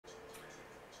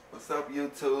What's up,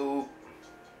 YouTube?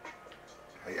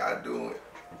 How y'all doing?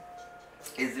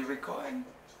 Is it recording?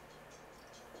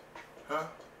 Huh?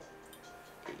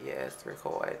 Yeah, it's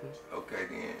recording. Okay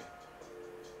then.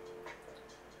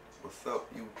 What's up,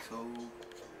 YouTube?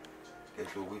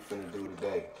 Guess what we finna do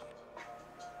today?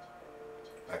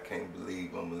 I can't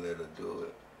believe I'm gonna let her do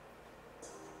it.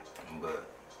 But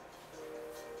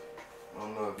I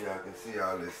don't know if y'all can see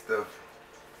all this stuff.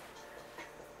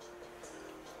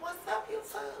 What's up,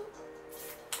 YouTube?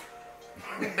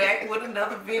 We back with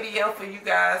another video for you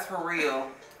guys, for real.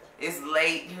 It's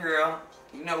late here.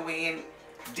 You know, we in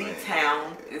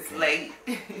D-Town. It's late.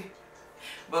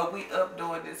 But we up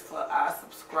doing this for our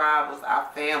subscribers, our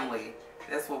family.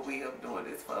 That's what we up doing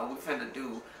this for. We finna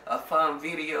do a fun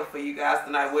video for you guys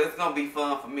tonight. Well, it's gonna be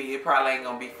fun for me. It probably ain't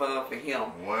gonna be fun for him.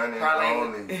 One and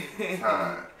only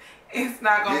time. It's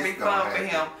not gonna be fun for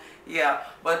him. Yeah,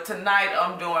 but tonight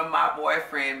I'm doing my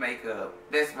boyfriend makeup.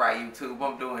 That's right, YouTube.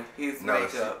 I'm doing his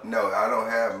makeup. No, I don't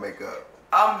have makeup.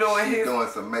 I'm doing She's doing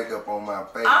some makeup on my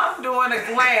face. I'm doing a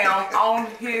glam on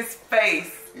his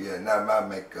face. Yeah, not my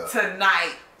makeup.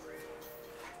 Tonight.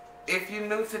 If you're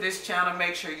new to this channel,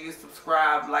 make sure you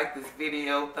subscribe, like this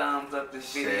video, thumbs up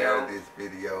this video. Share this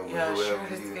video with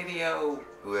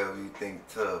whoever you think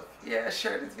tough. Yeah,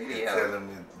 share this video. Tell them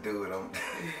to do it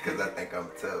because I think I'm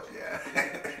tough, yeah.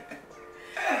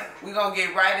 We're going to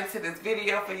get right into this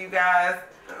video for you guys.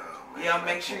 Oh, man, yeah,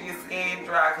 make sure your skin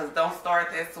dry, because don't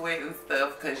start that sweat and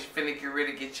stuff, because you're finna get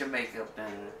ready to get your makeup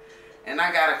done. And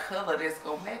I got a color that's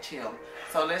going to match him.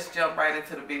 So let's jump right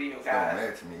into the video, guys.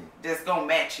 It's going to match me. That's going to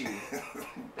match you.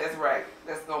 That's right.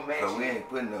 That's going to match you. So we ain't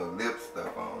putting no lip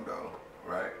stuff on, though,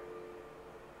 right?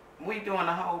 We doing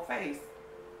the whole face.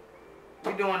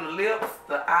 We doing the lips,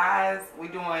 the eyes. We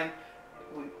doing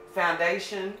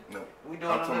foundation. No, we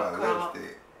doing I'm a talking lip about color.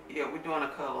 lipstick. Yeah, we doing a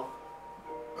color.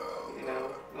 Oh, you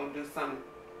know, we're gonna do something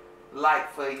light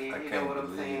for you. I you know what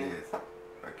I'm saying? This.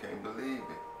 I can't believe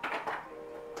it.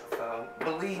 So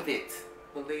believe it.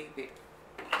 Believe it.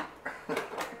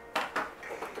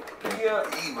 Yeah.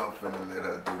 Eve, I'm finna let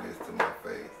her do this to my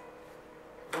face.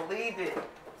 Believe it.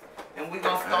 And we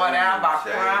gonna start out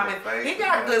by priming. He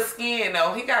got good skin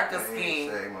though. He got good skin.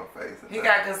 Shave my face. He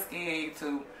got good skin,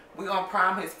 YouTube. We gonna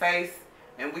prime his face,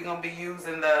 and we gonna be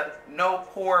using the No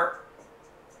Pore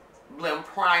Blem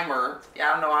Primer.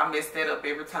 Y'all know I mess that up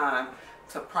every time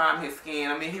to prime his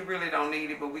skin. I mean, he really don't need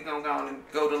it, but we gonna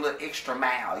go the little extra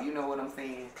mile. You know what I'm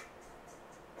saying?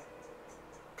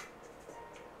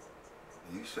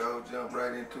 You sure jumped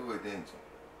right into it, didn't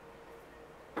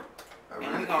you? I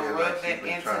really we gonna feel rub like that she's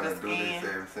been into trying the to do skin.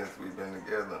 this ever since we've been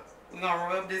together. We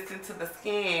gonna rub this into the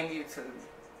skin, YouTube.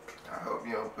 I hope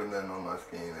you don't put nothing on my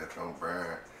skin that's gonna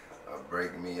burn or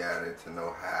break me out into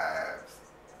no hives.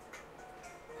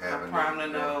 Having prime the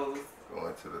nose.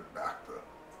 Going to the doctor.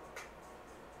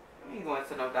 You ain't going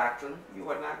to no doctor. You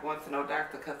are not going to no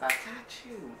doctor because I got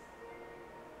you.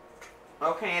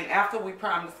 Okay, and after we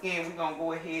prime the skin, we're going to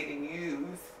go ahead and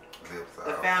use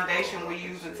the foundation we're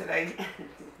using today.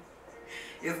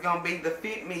 It's going to be the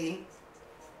Fit Me.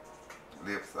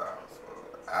 Lips are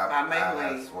by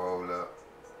Maybelline. I swole up.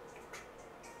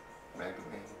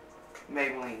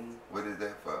 Maybelline. What is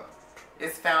that for?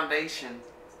 It's foundation.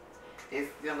 It's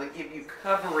going to give you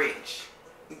coverage.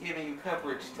 We're giving you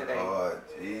coverage today. Lord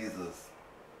Jesus.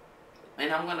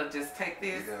 And I'm going to just take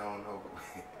this. Get it on over.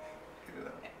 Get it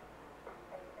on.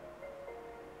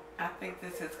 I think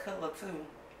this is color too.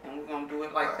 And we're going to do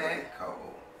it like that. It's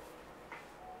cold.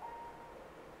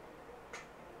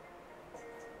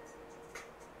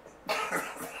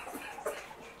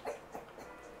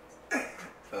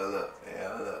 Hold up.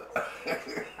 Yeah, hold up.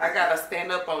 I got to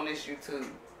stand up on this, YouTube.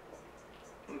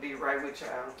 I'm going to be right with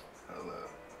y'all. Hold up.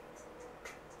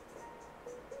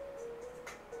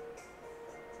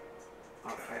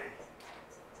 Okay.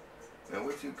 Now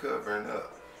what you covering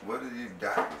up? What are you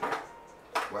dotting?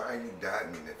 Why are you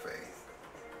dotting the face?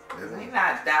 We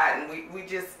not dotting. We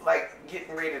just like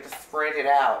getting ready to spread it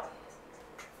out.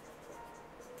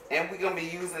 And we're gonna be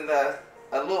using a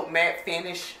little matte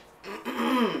finish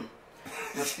to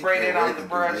spread it on the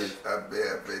brush. I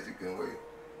bet you can wait.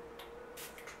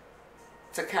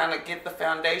 To kind of get the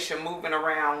foundation moving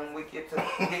around when we get to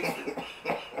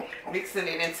mixing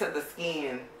it into the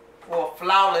skin for a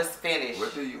flawless finish.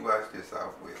 What do you wash this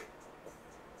off with?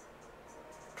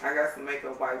 I got some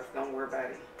makeup wipes. Don't worry about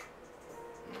it.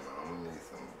 No, I'm gonna need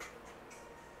some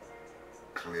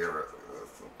clearer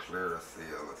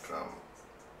seal or some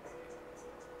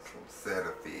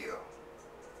Cetaphil.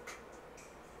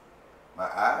 My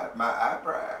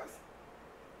eyebrows.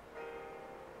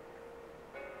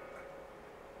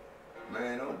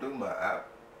 Man, don't do my eye.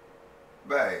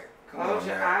 Babe, Close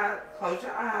your eyes. Close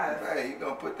your eyes. Hey, you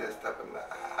gonna put that stuff in the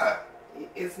eye?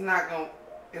 It's not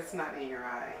in your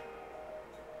eye.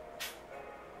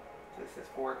 This is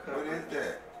for coverage. What is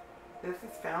that? This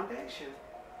is foundation.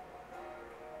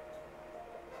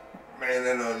 Man,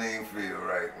 that don't even feel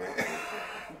right, man.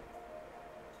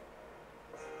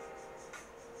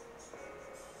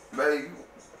 Babe,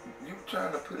 you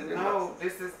trying to put it in No,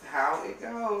 this is how it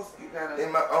goes. You gotta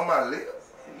on my lip?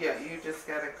 Yeah, you just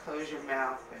gotta close your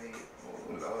mouth, babe.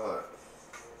 Oh Lord.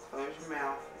 Close your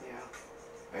mouth, yeah.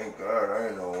 Thank God I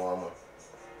ain't no woman.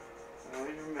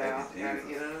 Close your mouth. You gotta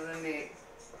get under the neck.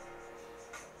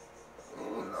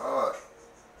 Oh Lord.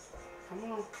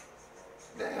 Come on.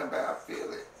 Damn, babe, I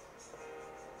feel it.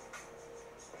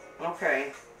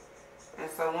 Okay. And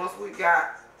so once we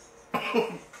got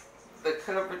the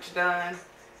coverage done,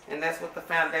 and that's what the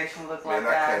foundation looked like,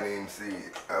 Man, I guys. can't even see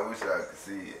it. I wish I could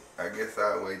see it. I guess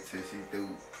I'll wait till she do.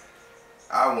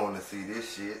 I want to see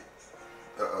this shit.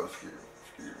 Uh-oh,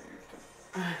 excuse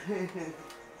me.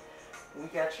 We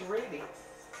got you ready.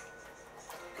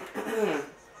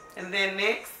 And then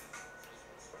next,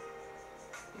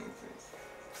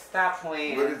 stop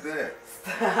playing. What is that?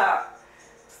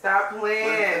 Stop playing.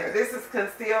 What is that? This is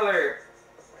concealer.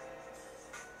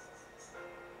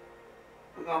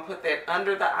 We're going to put that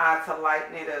under the eye to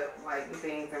lighten it up, lighten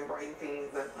things and brighten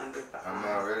things up under the eye. I'm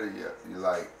not ready yet. You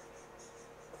like,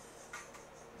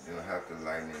 you don't have to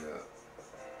lighten it up.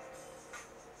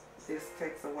 This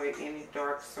takes away any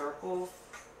dark circles.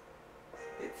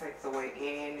 It takes away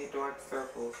any dark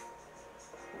circles.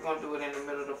 We're going to do it in the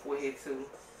middle of the forehead too.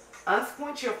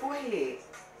 Unsquint your forehead.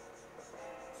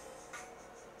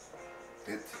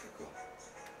 It tickle.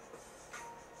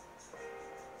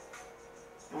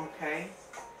 Okay.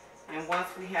 And once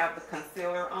we have the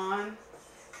concealer on,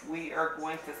 we are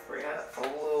going to spray a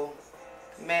little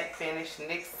matte finish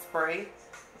NYX spray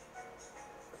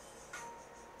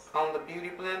on the Beauty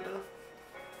Blender.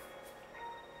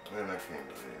 Man, I can't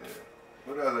believe that.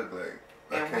 What do I look like?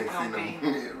 I And can't see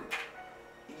no mirror.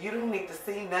 You don't need to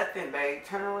see nothing, babe.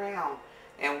 Turn around.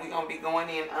 And we're going to be going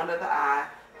in under the eye.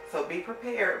 So be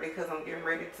prepared because I'm getting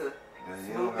ready to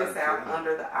smooth this out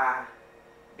under the eye.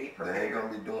 Be prepared. They ain't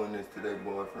gonna be doing this to their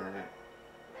boyfriend.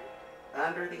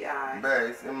 Under the eye. Babe,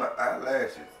 it's in my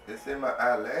eyelashes. It's in my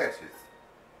eyelashes.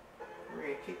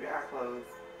 Maria, keep your eye closed.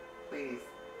 Please.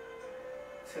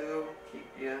 2, keep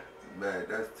your... Babe,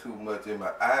 that's too much in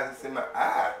my eyes. It's in my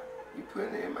eye. You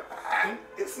putting it in my eye.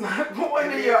 It's not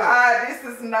going in your eye. This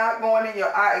is not going in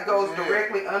your eye. It goes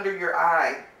directly under your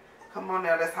eye. Come on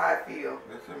now, that's how I feel.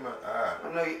 It's in my eye. I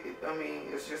know, I mean,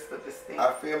 it's just a distinct...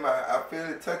 I feel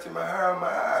it touching my hair on my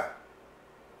eye.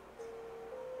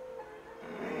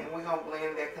 And we're going to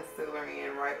blend that concealer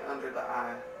in right under the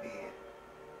eye lid.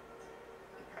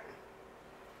 Okay.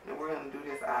 And we're going to do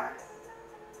this eye.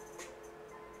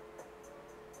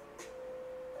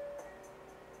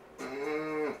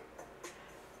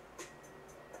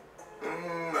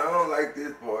 I don't like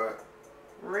this part.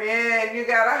 Ren, you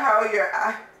got to hold your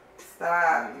eye.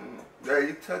 Stop. Yeah,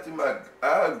 you touching my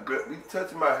eye, you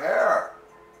touching my hair.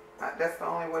 That's the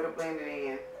only way to blend it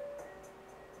in.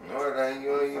 No, it ain't.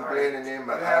 You ain't blending in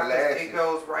my eyelashes. It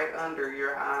goes right under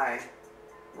your eye.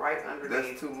 Right underneath.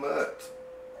 That's too much.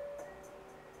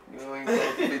 You ain't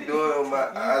supposed to be doing on my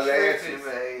eyelashes. Tripping,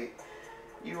 babe.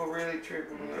 You were really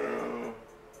tripping, man.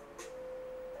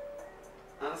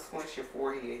 Unsquint your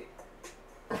forehead.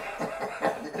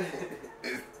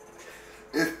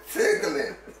 It's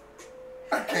tickling.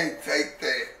 I can't take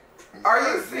that. Are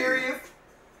you serious?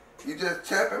 You just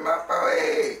chapping my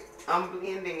forehead. I'm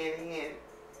blending it in.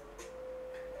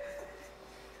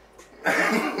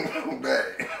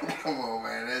 Babe, come on,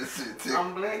 man. That shit tickling.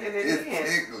 I'm blending it it's in.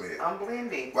 It's tickling. I'm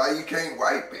blending. Why you can't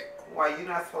wipe it? Why you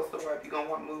not supposed to wipe? You're going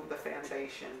to want to move the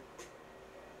foundation.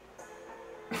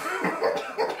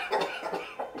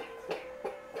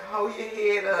 Hold your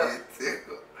head up. It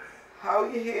tickle.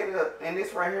 Hold your head up. And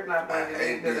this right here not blended in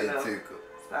hate good being enough. tickled.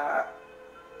 Stop.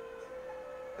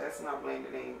 That's not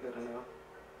blended in good enough.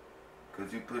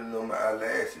 Because you putting on my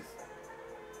eyelashes.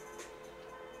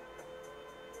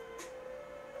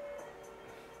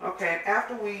 Okay,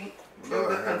 after we do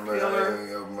the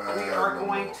concealer, we are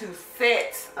going to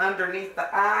set underneath the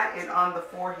eye and on the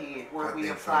forehead where we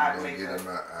applied makeup. Get in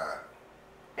my eye.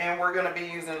 And we're going to be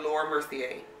using Laura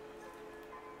Mercier.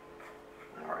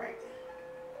 Alright.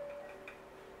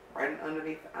 Right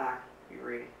underneath the eye. You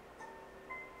ready?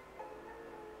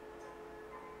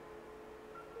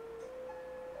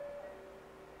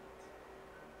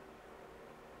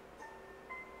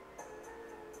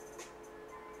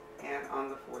 And on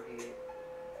the forehead.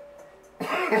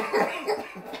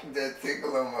 That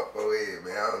tickle on my forehead,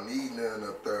 man. I don't need none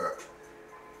up there.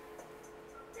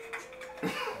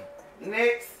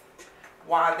 Next,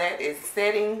 while that is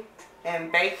setting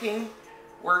and baking,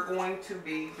 we're going to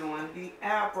be doing the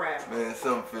eyebrow. Man,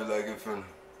 something feel like it from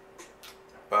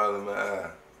bottom of my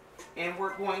eye. And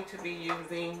we're going to be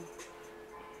using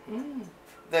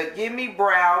the Gimme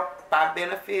Brow by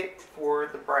Benefit for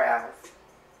the brows.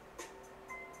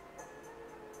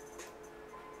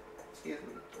 Excuse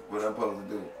me. What I'm supposed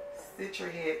to do? Sit your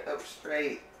head up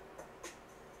straight.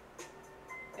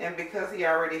 And because he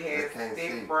already has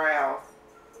thick brows,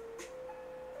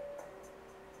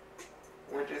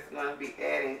 we're just going to be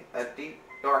adding a deep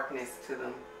darkness to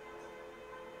them.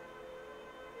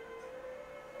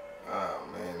 Oh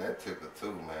man, that took a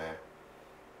two, man.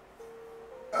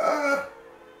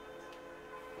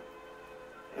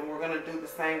 And we're going to do the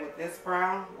same with this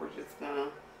brow. We're just going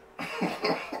to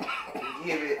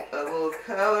give it a little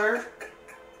color.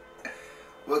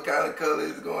 What kind of color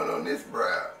is going on this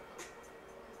brow?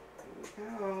 Here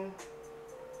we go.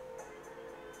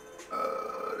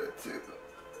 That tickled.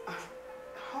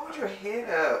 Hold your head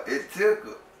up. It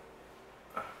tickled.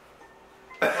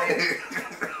 Okay.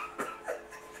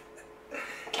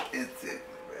 It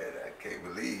tickled, man. I can't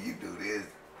believe you do this.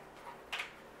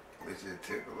 It should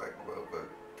tickle like a motherfucker.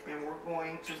 And we're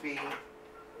going to be...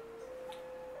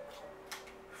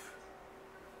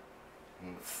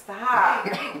 Stop.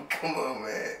 Come on,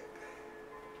 man.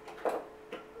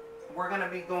 We're going to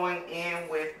be going in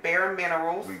with Bare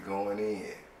Minerals. We going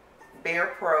in. Bare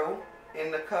Pro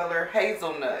in the color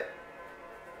Hazelnut.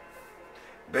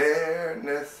 Bare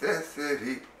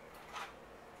necessity.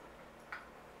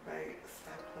 Right,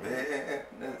 stop playing. Bare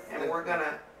necessity. And we're going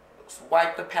to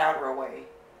wipe the powder away.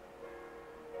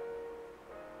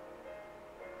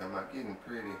 Am I getting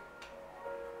pretty?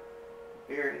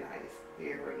 Very nice.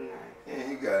 Very nice. Yeah,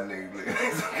 you got niggas looking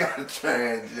like some kind of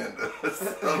transgender or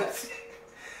some shit.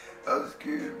 I was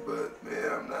curious, but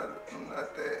man, I'm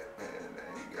not that, man.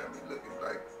 You got me looking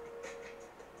like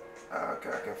I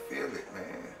can feel it,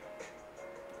 man.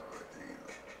 Oh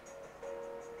Jesus.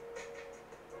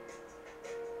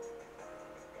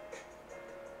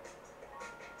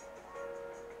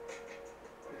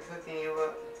 It's hooking you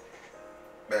up.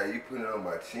 Man, you put it on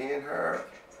my chin hair?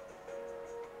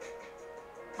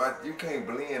 But you can't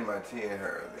blend my chin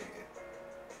hair then.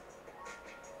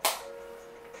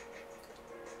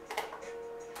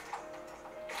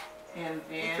 And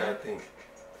What y'all then think?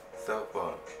 So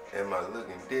far, am I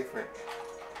looking different?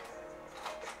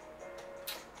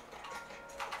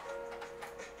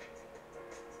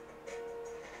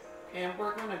 and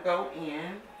we're going to go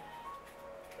in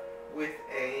with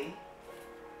a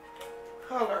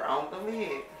color on the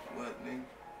lid. What, nigga?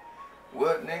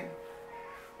 What, nigga?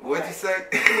 What'd you say?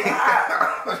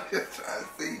 I was just trying to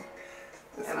see.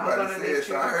 And Somebody said,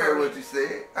 so I heard what you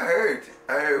said. I heard you.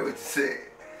 I heard what you said.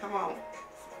 Come on.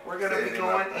 We're going to Say be it in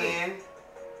going my face.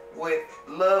 in with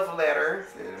Love Letter.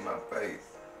 Say it in my face.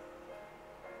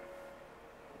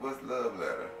 What's love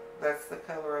letter? That's the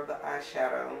color of the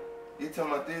eyeshadow. You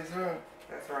talking about this, huh?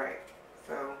 That's right.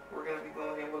 So we're going to be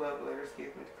going in with Love Letter.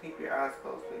 Excuse me. Keep your eyes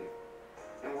closed, please.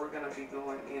 And we're going to be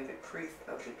going in the crease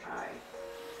of the eye.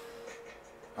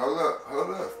 Hold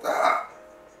up, stop.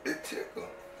 It tickled.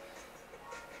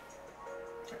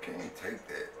 I can't even take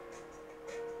that.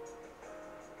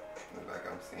 Look like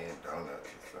I'm seeing donuts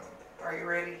or something. Are you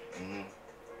ready? Mm-hmm.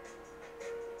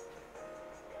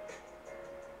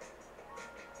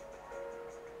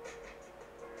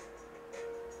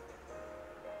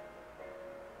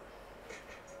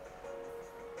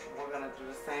 We're going to do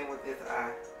the same with this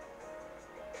eye.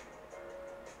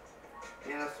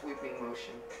 In a sweeping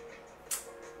motion.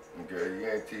 Girl, you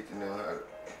ain't teaching them how to...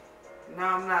 No,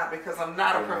 I'm not, because I'm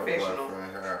not a my professional.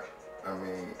 boyfriend hair. I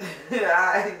mean,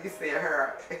 You said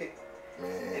her.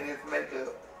 man, And it's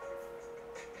makeup.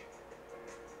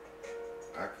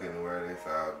 I couldn't wear this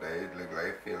all day. It look like,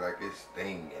 it feel like it's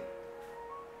stinging.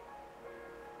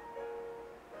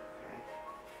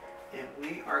 Okay. And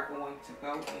we are going to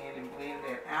go in and blend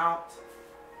that out.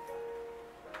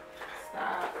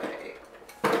 Stop it.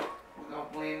 We're going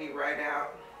to blend it right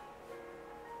out.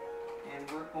 And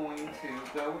we're going to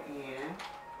go in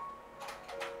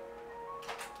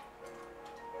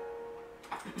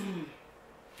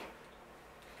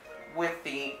with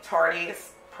the Tarteist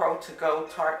Pro To Go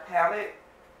Tarte Palette.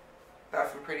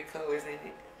 Got some pretty colors in it.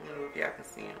 I don't know if y'all can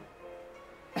see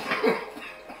them.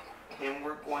 And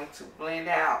we're going to blend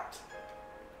out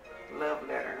Love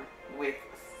Letter with,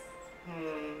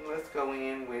 let's go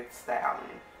in with Styling.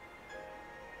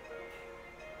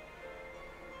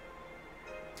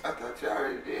 I thought you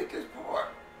already did this part.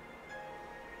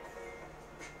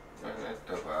 Man, that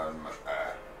stuff out of my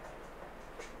eye.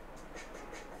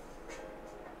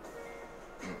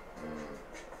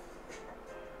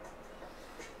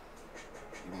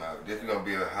 This is gonna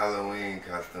be a Halloween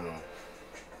costume.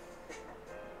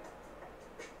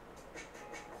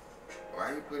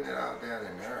 Why you putting it all down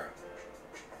in there?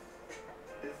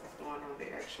 This is going on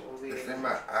the actual wig. It's in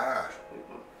my eye.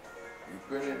 You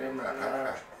putting it in my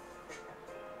eye.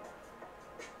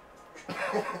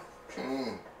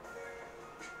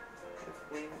 Just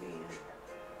blend it in.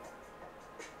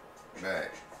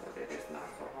 Back. So that it's not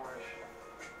so harsh.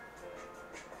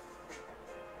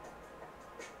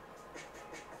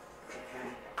 Okay.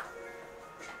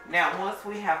 Now, once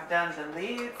we have done the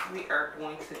lids, we are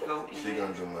going to go in. She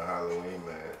gonna do my Halloween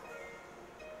mask.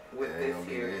 With this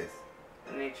here. This.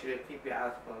 I need you to keep your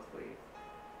eyes closed, please.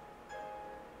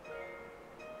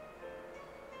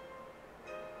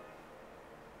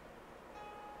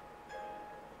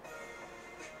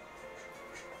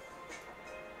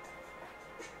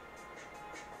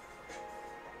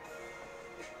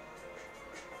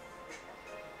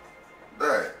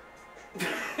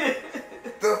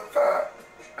 The fuck?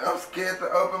 I'm scared to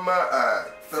open my eyes.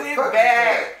 The Sit fuck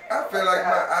back. Is that? I feel like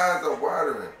my eyes are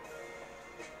watering.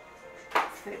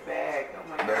 Sit back. Oh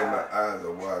my Man, God. my eyes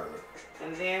are watering.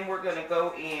 And then we're going to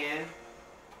go in.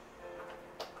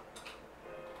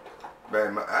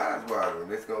 Man, my eyes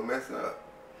watering. It's gonna mess up.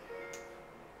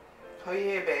 Hold your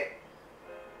head back.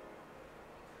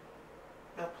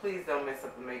 No, please don't mess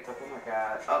up the makeup. Oh my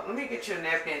God. Oh, let me get you a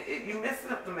napkin. You messing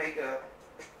up the makeup.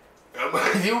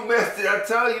 You messed it. I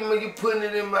told you when you putting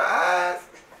it in my eyes.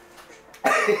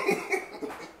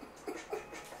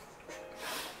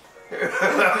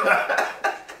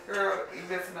 Girl, you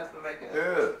messing up the makeup.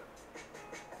 Yeah.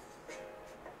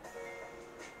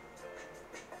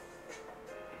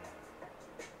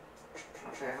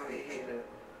 Okay, hold your head up.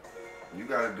 You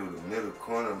gotta do the middle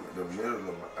corner, the middle of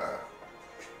my eye.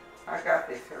 I got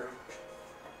this, girl.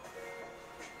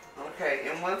 Okay,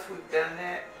 and once we've done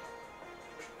that,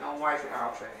 don't wipe it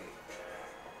off, babe.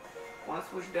 Once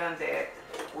we've done that,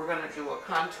 we're gonna do a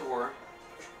contour.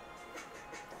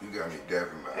 You got me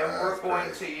dapping my eyes. And we're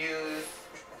going to use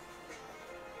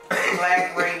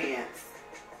Black Radiance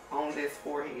on this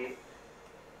forehead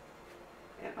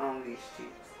and on these cheeks.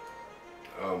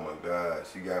 Oh my God,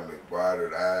 she got me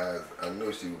watered eyes. I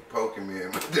knew she was poking me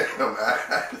in my damn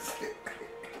eyes.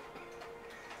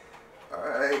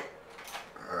 Alright.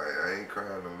 Alright, I ain't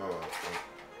crying no more.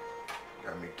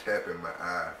 Got me tapping my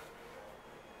eye.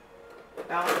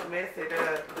 Don't mess it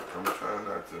up. I'm trying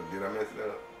not to. Did I mess it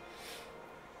up?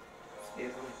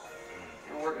 Excuse me.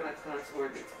 And we're going to contour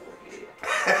this forehead.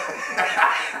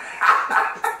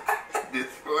 This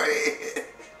forehead.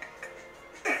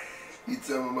 You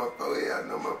tell me my forehead, I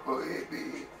know my forehead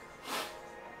big.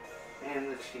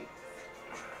 And the cheeks.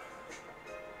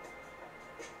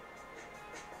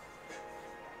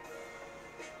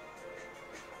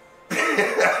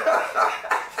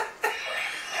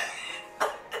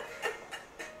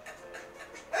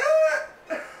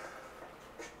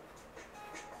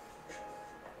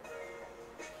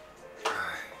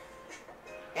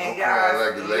 And guys,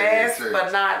 like the lady last in church.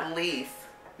 but not least,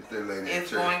 It's that lady in it's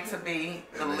church. going to be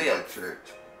the That lady lips. in church.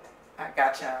 I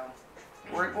got y'all.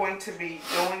 We're going to be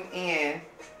going in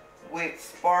with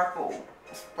Sparkle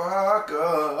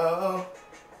Sparkle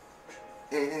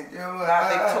in your by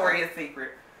eye. Victoria's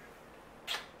Secret.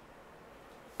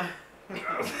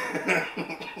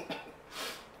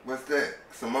 What's that?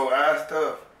 Some more eye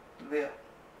stuff? Lip.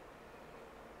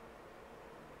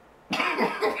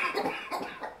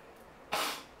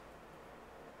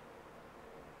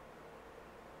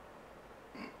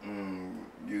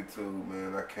 YouTube,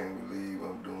 man, I can't believe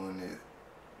I'm doing this.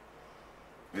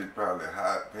 It's probably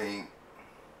hot pink.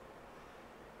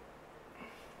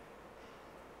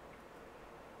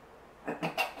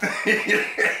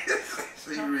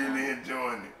 She really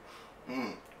enjoying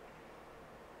it.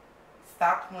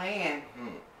 Stop playing.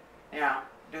 Now,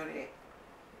 do that.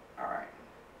 Alright.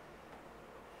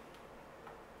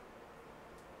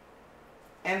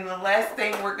 And the last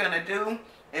thing we're going to do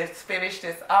is finish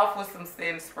this off with some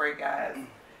setting spray, guys.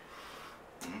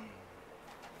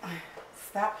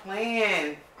 Stop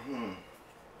playing.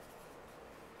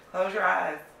 Close your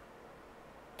eyes.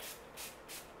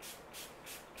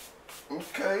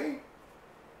 Okay.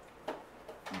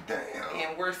 Damn.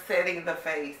 And we're setting the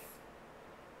face.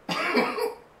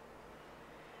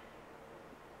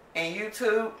 And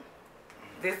YouTube,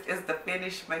 this is the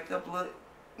finished makeup look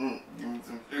Give me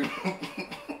some shoes.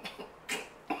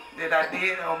 that I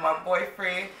did on my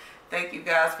boyfriend Thank you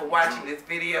guys for watching this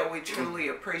video. We truly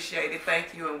appreciate it.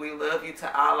 Thank you, and we love you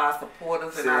to all our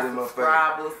supporters and our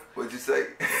subscribers. What'd you say?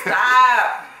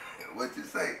 Stop. What'd you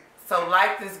say? So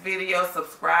like this video,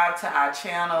 subscribe to our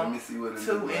channel. Let me see what it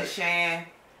To looks like. Shan.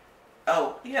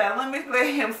 Oh, yeah, let me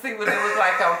let him see what it looks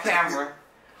like on camera.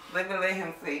 Let me let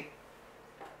him see.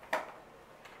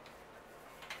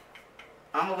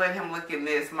 I'm going to let him look in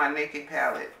this, my naked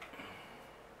palette.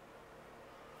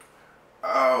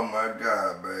 Oh my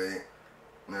God, babe.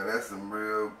 Now that's some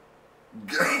real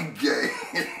gay.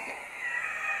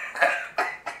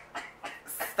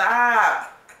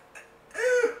 Stop.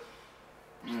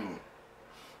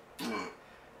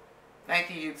 Thank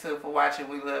you, YouTube, for watching.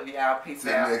 We love y'all. Peace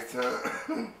out. Till next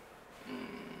time.